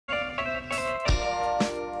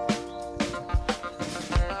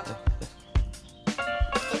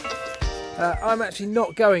I'm actually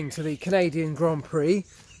not going to the Canadian Grand Prix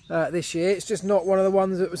this year. It's just not one of the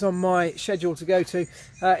ones that was on my schedule to go to.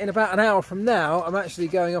 In about an hour from now, I'm actually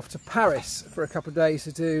going off to Paris for a couple of days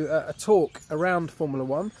to do a talk around Formula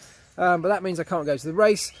 1. But that means I can't go to the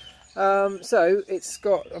race. So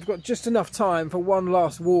I've got just enough time for one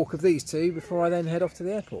last walk of these two before I then head off to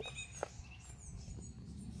the airport.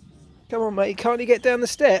 Come on, mate, can't you get down the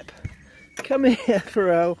step? Come here,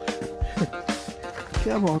 Pharrell.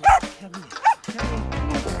 Come on.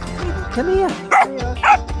 Come here. Come here.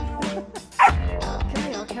 Come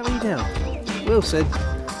here, I'll carry you down. Wilson,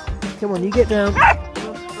 come on, you get down.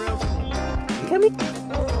 Come here.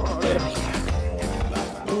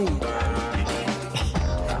 Oh,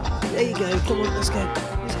 there you go. Come on, let's go.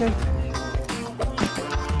 Let's go.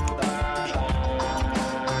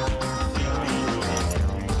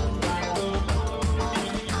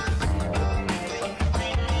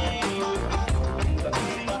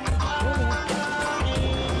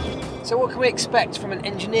 So what can we expect from an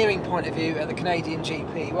engineering point of view at the Canadian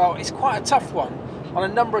GP? Well, it's quite a tough one on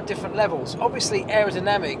a number of different levels. Obviously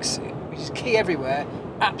aerodynamics, which is key everywhere,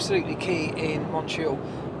 absolutely key in Montreal.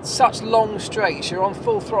 Such long straights, you're on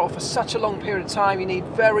full throttle for such a long period of time, you need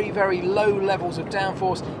very, very low levels of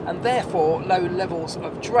downforce and therefore low levels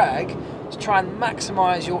of drag to try and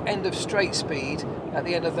maximise your end of straight speed at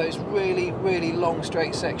the end of those really, really long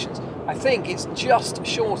straight sections. I think it's just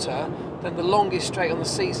shorter than the longest straight on the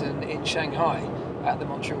season in Shanghai at the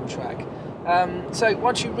Montreal track. So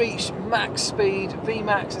once you reach max speed,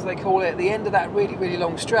 Vmax as they call it, at the end of that really, really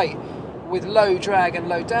long straight with low drag and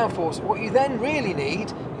low downforce, what you then really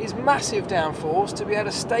need is massive downforce to be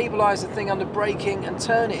able to stabilise the thing under braking and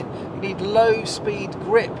turning. You need low speed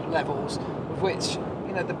grip levels, of which,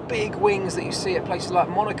 you know, the big wings that you see at places like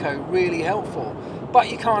Monaco really helpful. But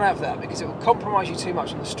you can't have that because it will compromise you too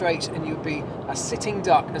much on the straight and you'll be a sitting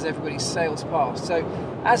duck as everybody sails past. So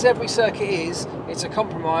as every circuit is, it's a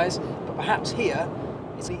compromise, but perhaps here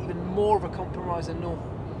it's even more of a compromise than normal.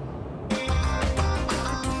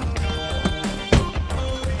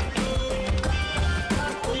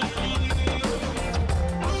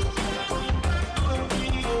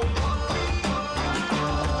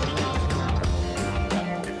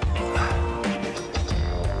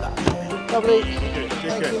 Lovely.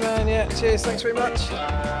 Thank you, man. Yeah, cheers. Thanks very much.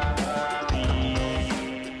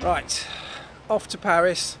 Right, off to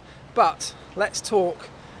Paris, but let's talk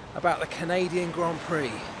about the Canadian Grand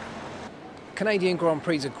Prix. Canadian Grand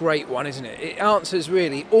Prix is a great one, isn't it? It answers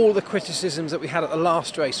really all the criticisms that we had at the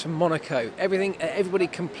last race from Monaco. Everything everybody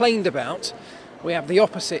complained about, we have the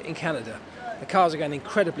opposite in Canada. The cars are going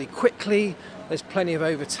incredibly quickly, there's plenty of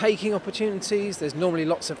overtaking opportunities, there's normally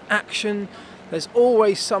lots of action, there's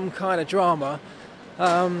always some kind of drama,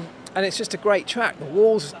 and it's just a great track. The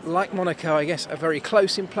walls, like Monaco, I guess, are very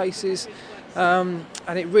close in places, and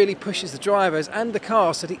it really pushes the drivers and the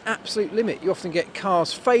cars to the absolute limit. You often get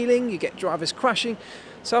cars failing, you get drivers crashing,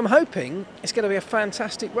 so I'm hoping it's going to be a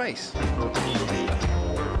fantastic race. I've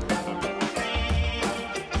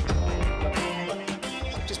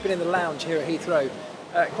just been in the lounge here at Heathrow.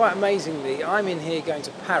 Quite amazingly, I'm in here going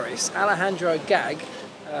to Paris. Alejandro Gag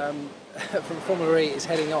from Formula E is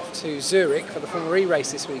heading off to Zurich for the Formula E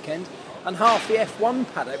race this weekend, and half the F1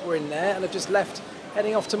 paddock were in there and have just left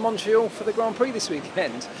heading off to Montreal for the Grand Prix this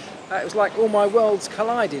weekend. It was like all my worlds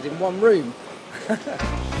collided in one room.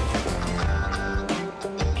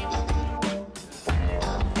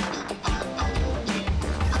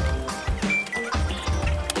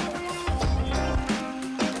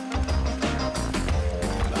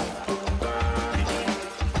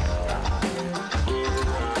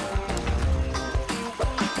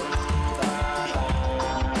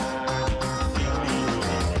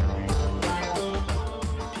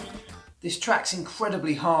 This track's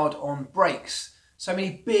incredibly hard on brakes. So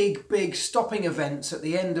many big stopping events at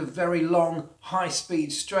the end of very long,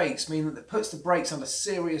 high-speed straights mean that it puts the brakes under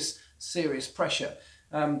serious pressure.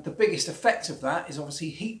 The biggest effect of that is obviously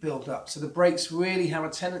heat build-up. So the brakes really have a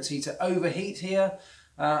tendency to overheat here.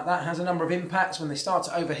 That has a number of impacts. When they start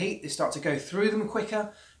to overheat, they start to go through them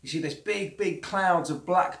quicker. You see this big clouds of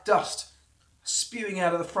black dust spewing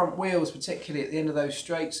out of the front wheels, particularly at the end of those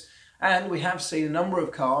straights. And we have seen a number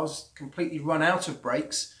of cars completely run out of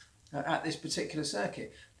brakes at this particular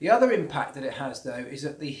circuit. The other impact that it has, though, is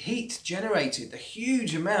that the heat generated, the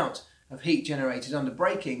huge amount of heat generated under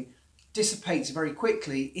braking, dissipates very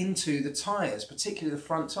quickly into the tyres, particularly the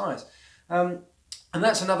front tyres. And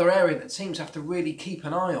that's another area that teams have to really keep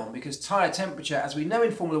an eye on, because tyre temperature, as we know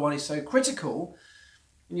in Formula 1, is so critical.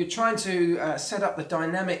 And you're trying to set up the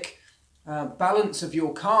dynamic balance of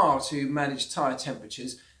your car to manage tyre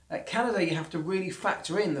temperatures. At Canada, you have to really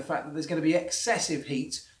factor in the fact that there's going to be excessive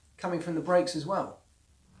heat coming from the brakes as well.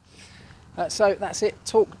 So that's it,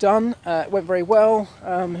 talk done. It went very well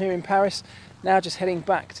here in Paris. Now just heading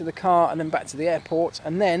back to the car and then back to the airport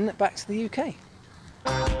and then back to the UK.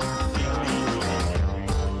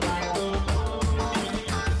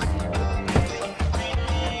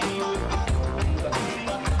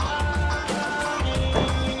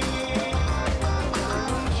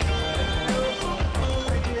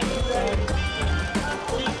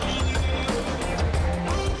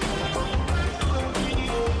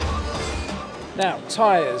 Now,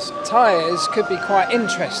 tyres. Tyres could be quite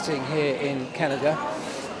interesting here in Canada.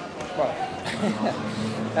 Well,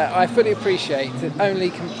 I fully appreciate that only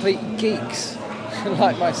complete geeks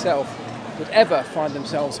like myself would ever find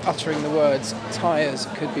themselves uttering the words tyres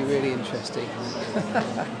could be really interesting.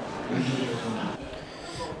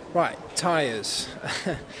 Right, tyres.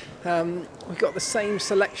 We've got the same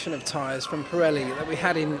selection of tyres from Pirelli that we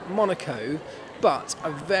had in Monaco, but a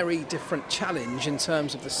very different challenge in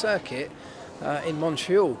terms of the circuit in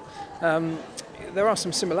Montreal. There are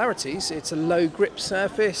some similarities. It's a low grip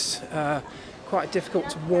surface, quite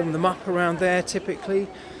difficult to warm them up around there typically.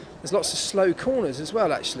 There's lots of slow corners as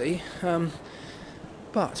well actually,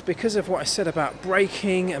 but because of what I said about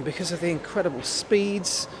braking and because of the incredible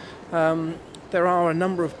speeds, there are a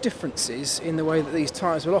number of differences in the way that these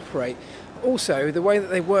tyres will operate. Also, the way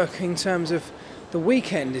that they work in terms of the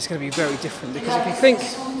weekend is going to be very different, because if you think,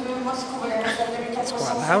 it's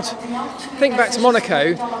quite loud. Think back to Monaco,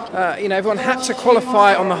 you know, everyone had to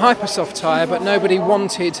qualify on the Hypersoft tyre, but nobody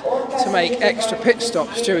wanted to make extra pit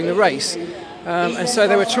stops during the race. And so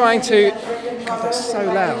they were trying to... God, that's so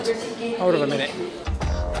loud. Hold on a minute.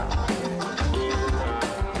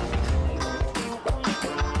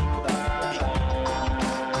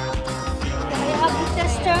 I have the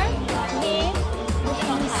tester here, you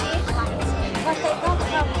can see, but I don't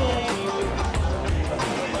have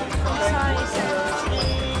the size.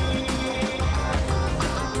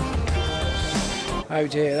 Oh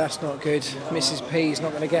dear, that's not good. Mrs. P's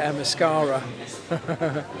not going to get her mascara. If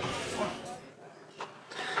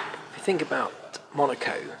you think about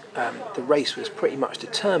Monaco, the race was pretty much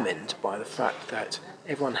determined by the fact that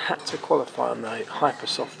everyone had to qualify on the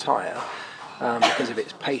Hypersoft tyre because of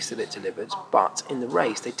its pace that it delivered, but in the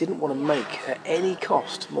race they didn't want to make at any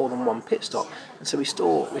cost more than one pit stop, and so we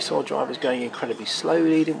saw drivers going incredibly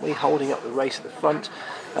slowly, didn't we, holding up the race at the front,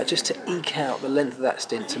 just to eke out the length of that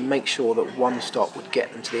stint to make sure that one stop would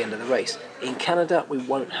get them to the end of the race. In Canada we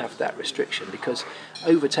won't have that restriction because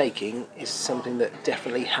overtaking is something that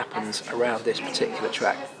definitely happens around this particular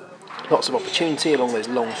track. Lots of opportunity along those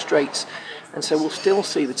long straights, and so we'll still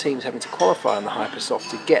see the teams having to qualify on the Hypersoft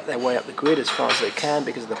to get their way up the grid as far as they can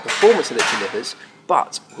because of the performance that it delivers,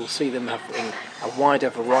 but we'll see them having a wider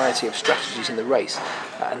variety of strategies in the race,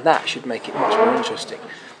 and that should make it much more interesting.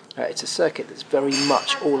 It's a circuit that's very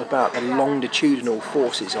much all about the longitudinal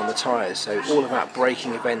forces on the tyres, so all about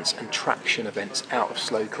braking events and traction events out of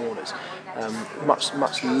slow corners. Much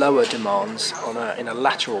lower demands in a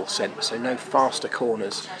lateral sense, so no faster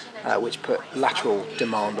corners which put lateral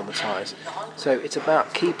demand on the tyres. So it's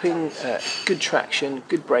about keeping good traction,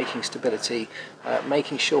 good braking stability,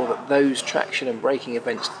 making sure that those traction and braking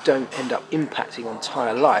events don't end up impacting on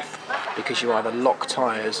tyre life because you either lock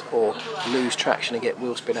tyres or lose traction and get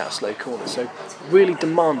wheel spin out of slow corners. So really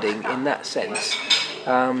demanding in that sense.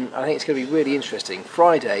 I think it's going to be really interesting.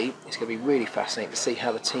 Friday it's going to be really fascinating to see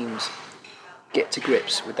how the teams get to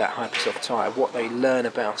grips with that Hypersoft tyre, what they learn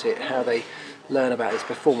about it, how they learn about its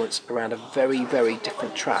performance around a very, very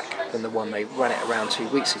different track than the one they ran it around 2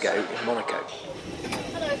 weeks ago in Monaco.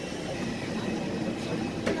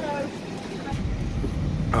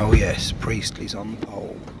 Oh yes, Priestley's on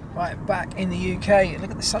pole. Right, back in the UK.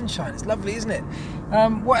 Look at the sunshine, it's lovely, isn't it?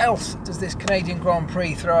 What else does this Canadian Grand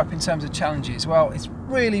Prix throw up in terms of challenges? Well, it's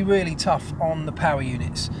really, really tough on the power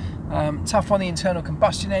units. Tough on the internal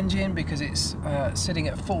combustion engine because it's sitting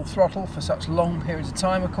at full throttle for such long periods of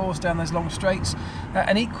time, of course, down those long straights,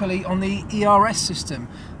 and equally on the ERS system.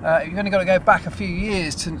 You've only got to go back a few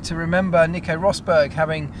years to remember Nico Rosberg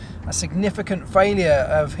having a significant failure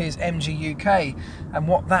of his MG UK, and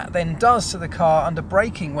what that then does to the car under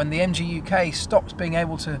braking when the MG UK stops being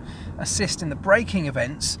able to assist in the braking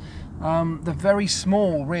events. The very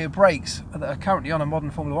small rear brakes that are currently on a modern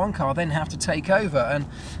Formula 1 car then have to take over, and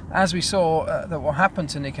as we saw that what happened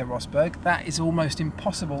to Nico Rosberg, that is almost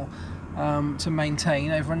impossible to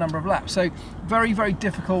maintain over a number of laps. So very, very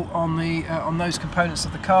difficult on those components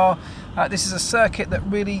of the car. This is a circuit that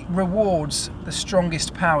really rewards the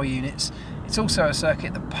strongest power units. It's also a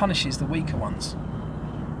circuit that punishes the weaker ones.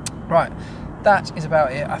 Right, that is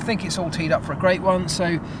about it. I think it's all teed up for a great one,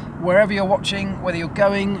 so wherever you're watching, whether you're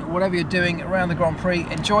going, whatever you're doing around the Grand Prix,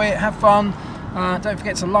 enjoy it, have fun. Don't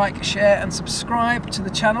forget to like, share and subscribe to the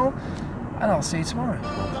channel, and I'll see you tomorrow.